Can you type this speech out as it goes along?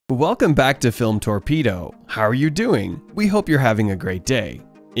Welcome back to Film Torpedo. How are you doing? We hope you're having a great day.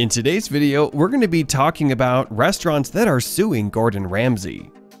 In today's video, we're going to be talking about restaurants that are suing Gordon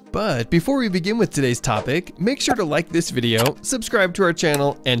Ramsay. But before we begin with today's topic, make sure to like this video, subscribe to our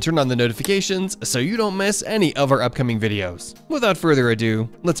channel, and turn on the notifications so you don't miss any of our upcoming videos. Without further ado,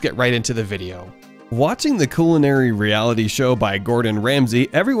 let's get right into the video. Watching the culinary reality show by Gordon Ramsay,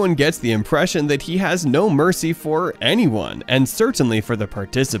 everyone gets the impression that he has no mercy for anyone, and certainly for the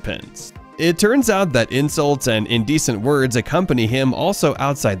participants. It turns out that insults and indecent words accompany him also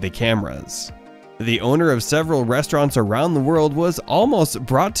outside the cameras. The owner of several restaurants around the world was almost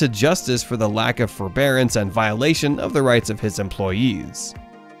brought to justice for the lack of forbearance and violation of the rights of his employees.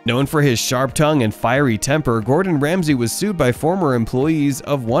 Known for his sharp tongue and fiery temper, Gordon Ramsay was sued by former employees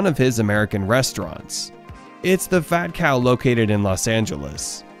of one of his American restaurants. It's the Fat Cow located in Los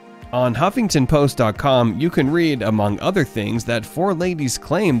Angeles. On HuffingtonPost.com, you can read, among other things, that four ladies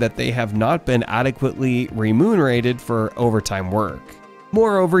claim that they have not been adequately remunerated for overtime work.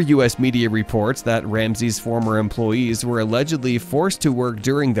 Moreover, U.S. media reports that Ramsay's former employees were allegedly forced to work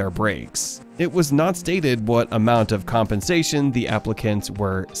during their breaks. It was not stated what amount of compensation the applicants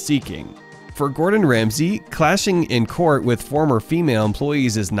were seeking. For Gordon Ramsay, clashing in court with former female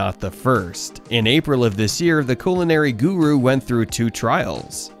employees is not the first. In April of this year, the culinary guru went through two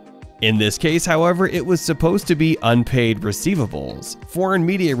trials. In this case, however, it was supposed to be unpaid receivables. Foreign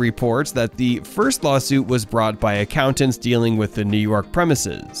media reports that the first lawsuit was brought by accountants dealing with the New York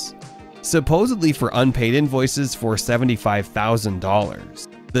premises, supposedly for unpaid invoices for $75,000.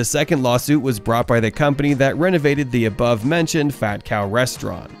 The second lawsuit was brought by the company that renovated the above-mentioned Fat Cow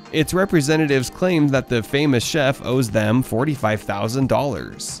restaurant. Its representatives claimed that the famous chef owes them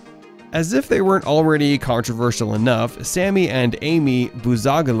 $45,000. As if they weren't already controversial enough, Sammy and Amy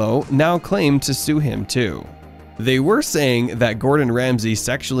Buzzagalo now claim to sue him too. They were saying that Gordon Ramsay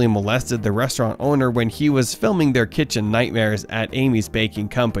sexually molested the restaurant owner when he was filming their kitchen nightmares at Amy's baking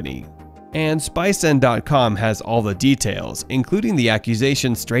company. And SpiceN.com has all the details, including the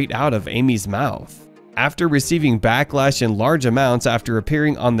accusation straight out of Amy's mouth. After receiving backlash in large amounts after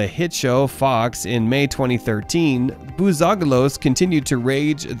appearing on the hit show Fox in May 2013, Buzzagalos continued to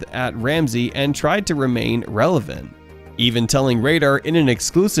rage at Ramsay and tried to remain relevant, even telling Radar in an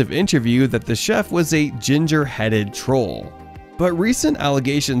exclusive interview that the chef was a ginger-headed troll. But recent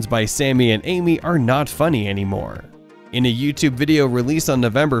allegations by Sammy and Amy are not funny anymore. In a YouTube video released on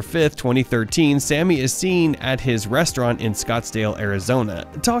November 5, 2013, Sammy is seen at his restaurant in Scottsdale, Arizona,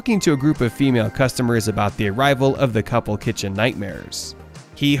 talking to a group of female customers about the arrival of the couple kitchen nightmares.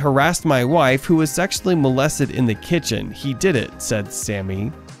 "He harassed my wife, who was sexually molested in the kitchen. He did it," said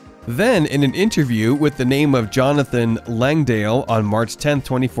Sammy. Then, in an interview with the name of Jonathan Langdale on March 10,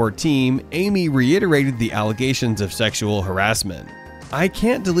 2014, Amy reiterated the allegations of sexual harassment. "I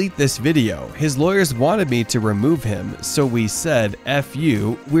can't delete this video. His lawyers wanted me to remove him, so we said, F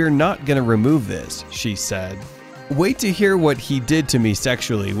you, we're not gonna remove this," she said. "Wait to hear what he did to me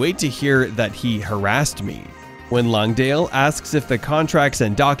sexually. Wait to hear that he harassed me." When Langdale asks if the contracts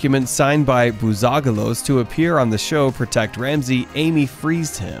and documents signed by Buzzagalos to appear on the show protect Ramsay, Amy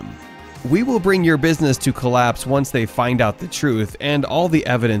frees him. "We will bring your business to collapse once they find out the truth and all the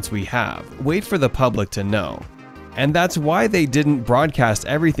evidence we have. Wait for the public to know. And that's why they didn't broadcast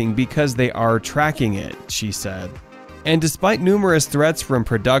everything, because they are tracking it," she said. And despite numerous threats from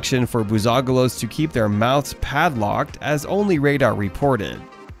production for Buzzagalos to keep their mouths padlocked, as only Radar reported,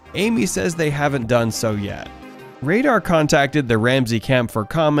 Amy says they haven't done so yet. Radar contacted the Ramsay camp for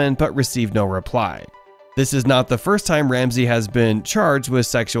comment but received no reply. This is not the first time Ramsay has been charged with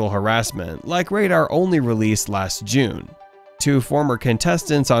sexual harassment, like Radar only released last June. Two former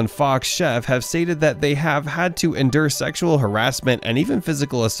contestants on Fox Chef have stated that they have had to endure sexual harassment and even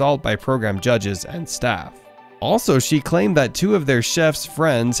physical assault by program judges and staff. Also, she claimed that two of their chef's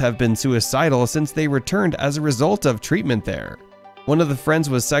friends have been suicidal since they returned as a result of treatment there. One of the friends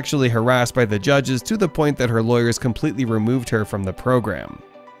was sexually harassed by the judges to the point that her lawyers completely removed her from the program.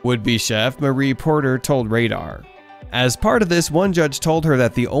 Would-be chef Marie Porter told Radar. As part of this, one judge told her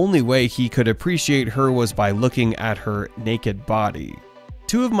that the only way he could appreciate her was by looking at her naked body.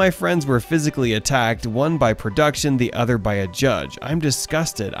 "Two of my friends were physically attacked, one by production, the other by a judge. I'm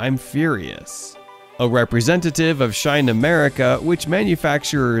disgusted. I'm furious." A representative of Shine America, which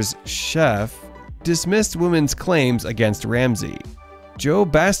manufactures Chef, dismissed women's claims against Ramsay. Joe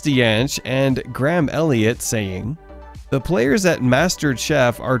Bastianich and Graham Elliott saying, "The players at Master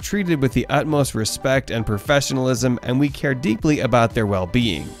Chef are treated with the utmost respect and professionalism, and we care deeply about their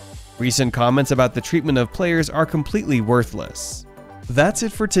well-being. Recent comments about the treatment of players are completely worthless." That's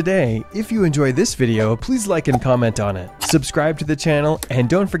it for today. If you enjoyed this video, please like and comment on it. Subscribe to the channel and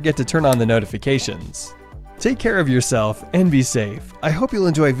don't forget to turn on the notifications. Take care of yourself and be safe. I hope you'll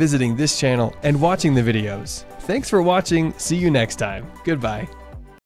enjoy visiting this channel and watching the videos. Thanks for watching. See you next time. Goodbye.